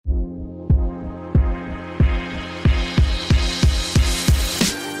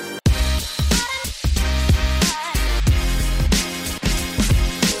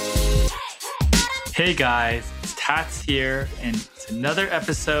Hey guys, it's Tats here, and it's another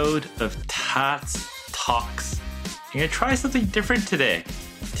episode of Tats Talks. I'm going to try something different today.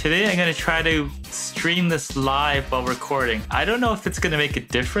 Today I'm going to try to stream this live while recording. I don't know if it's going to make a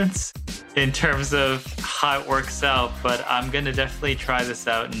difference in terms of how it works out, but I'm going to definitely try this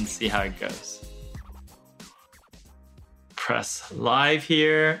out and see how it goes. Press live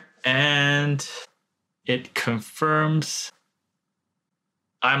here, and it confirms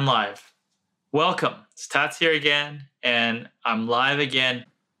I'm live. Welcome. It's Tats here again, and I'm live again.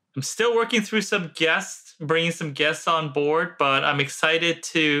 I'm still working through some guests, bringing some guests on board, but I'm excited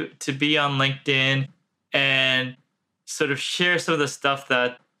to be on LinkedIn and sort of share some of the stuff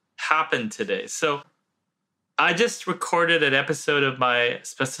that happened today. So I just recorded an episode of my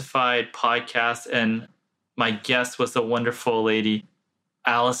specified podcast, and my guest was a wonderful lady,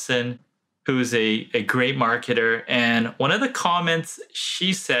 Allison, who's a great marketer. And one of the comments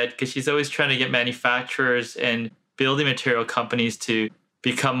she said, because she's always trying to get manufacturers and building material companies to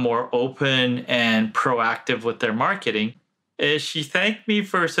become more open and proactive with their marketing, is she thanked me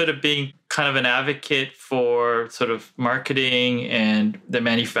for sort of being kind of an advocate for sort of marketing and the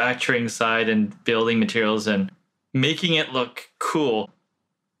manufacturing side and building materials and making it look cool.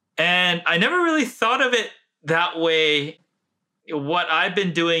 And I never really thought of it that way. What I've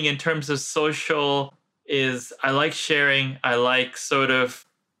been doing in terms of social is I like sharing. I like sort of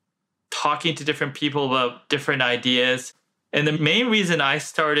talking to different people about different ideas. And the main reason I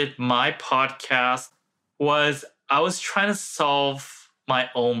started my podcast was I was trying to solve my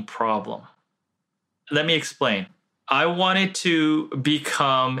own problem. Let me explain. I wanted to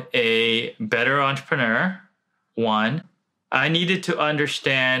become a better entrepreneur, one. I needed to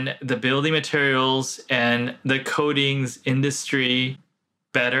understand the building materials and the coatings industry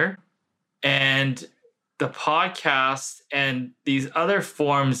better. And the podcast and these other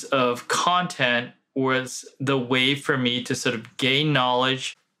forms of content was the way for me to sort of gain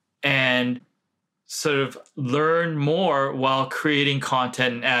knowledge and sort of learn more while creating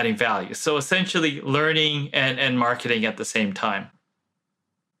content and adding value. So essentially learning and marketing at the same time.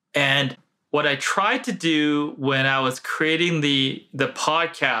 And what I tried to do when I was creating the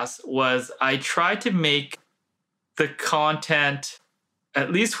podcast was I tried to make the content,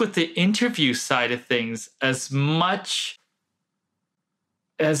 at least with the interview side of things, as much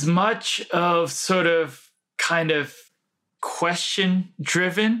of sort of kind of question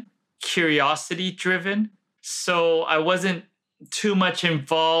driven, curiosity driven. So I wasn't too much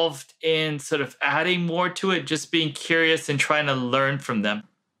involved in sort of adding more to it, just being curious and trying to learn from them.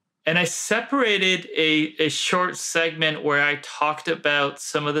 And I separated a short segment where I talked about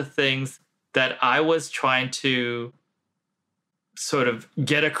some of the things that I was trying to sort of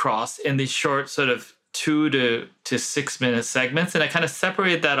get across in these short sort of 2 to 6 minute segments. And I kind of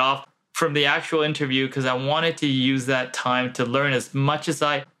separated that off from the actual interview because I wanted to use that time to learn as much as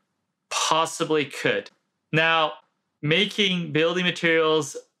I possibly could. Now, making building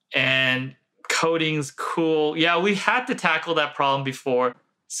materials and coatings cool. Yeah, we had to tackle that problem before.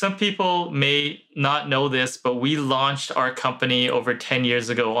 Some people may not know this, but we launched our company over 10 years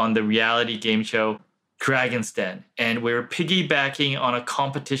ago on the reality game show Dragon's Den. And we were piggybacking on a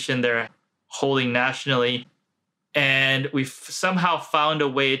competition they're holding nationally. And we somehow found a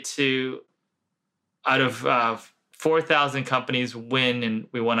way to, out of 4,000 companies, win. And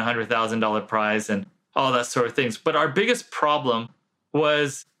we won a $100,000 prize and all that sort of things. But our biggest problem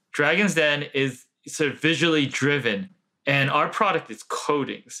was Dragon's Den is sort of visually driven. And our product is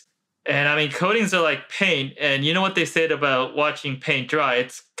coatings. And I mean, coatings are like paint. And you know what they said about watching paint dry?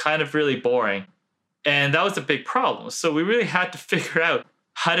 It's kind of really boring. And that was a big problem. So we really had to figure out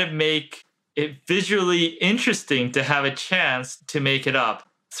how to make it visually interesting to have a chance to make it up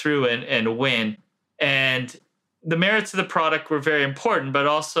through and win. And the merits of the product were very important, but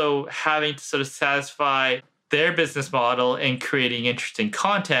also having to sort of satisfy their business model and creating interesting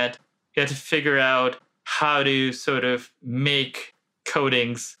content, you had to figure out how to sort of make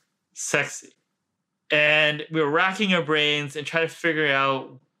coatings sexy. And we were racking our brains and trying to figure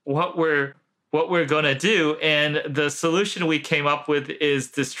out what we're going to do. And the solution we came up with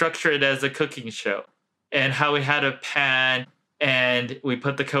is to structure it as a cooking show and how we had a pan and we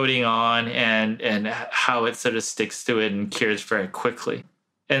put the coating on and how it sort of sticks to it and cures very quickly.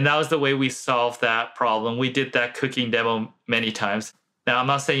 And that was the way we solved that problem. We did that cooking demo many times. Now, I'm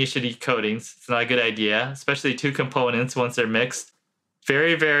not saying you should eat coatings. It's not a good idea, especially two components once they're mixed.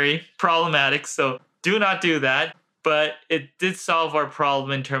 Very, very problematic. So do not do that. But it did solve our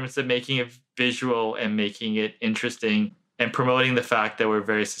problem in terms of making it visual and making it interesting and promoting the fact that we're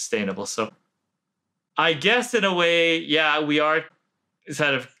very sustainable. So I guess in a way, yeah, we are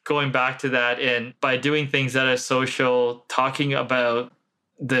instead of going back to that, and by doing things that are social, talking about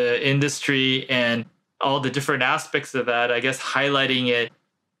the industry and all the different aspects of that, I guess highlighting it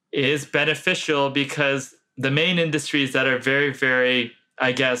is beneficial because the main industries that are very, very,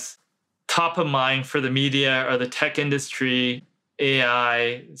 I guess, top of mind for the media are the tech industry,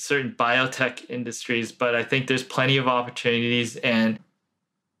 AI, certain biotech industries. But I think there's plenty of opportunities and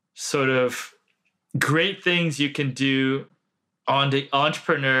sort of great things you can do on the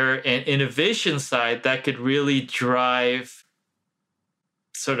entrepreneur and innovation side that could really drive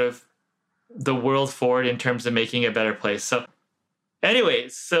sort of the world forward in terms of making a better place. So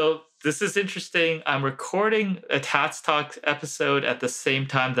anyways, so this is interesting. I'm recording a Tats Talk episode at the same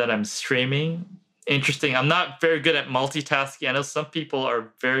time that I'm streaming. Interesting. I'm not very good at multitasking. I know some people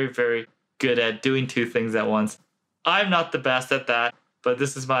are very, very good at doing two things at once. I'm not the best at that, but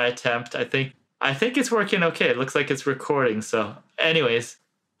this is my attempt. I think it's working okay. It looks like it's recording. So anyways,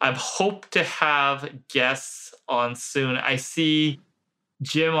 I hope to have guests on soon. I see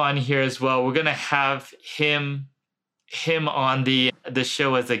Jim on here as well. We're going to have him on the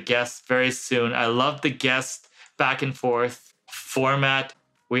show as a guest very soon. I love the guest back and forth format.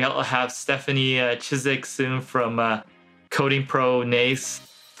 We'll have Stephanie Chiswick soon from Coding Pro NACE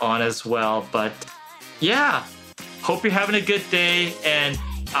on as well. But yeah, hope you're having a good day, and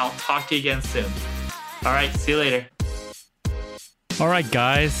I'll talk to you again soon. All right, see you later. All right,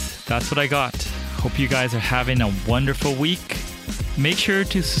 guys, that's what I got. Hope you guys are having a wonderful week. Make sure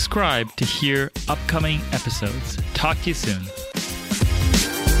to subscribe to hear upcoming episodes. Talk to you soon.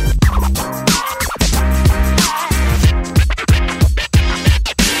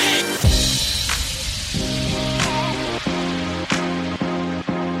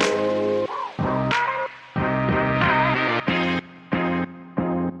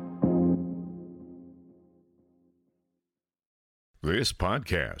 This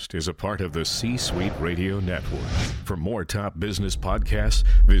podcast is a part of the C-Suite Radio Network. For more top business podcasts,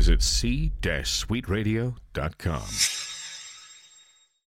 visit c-suiteradio.com.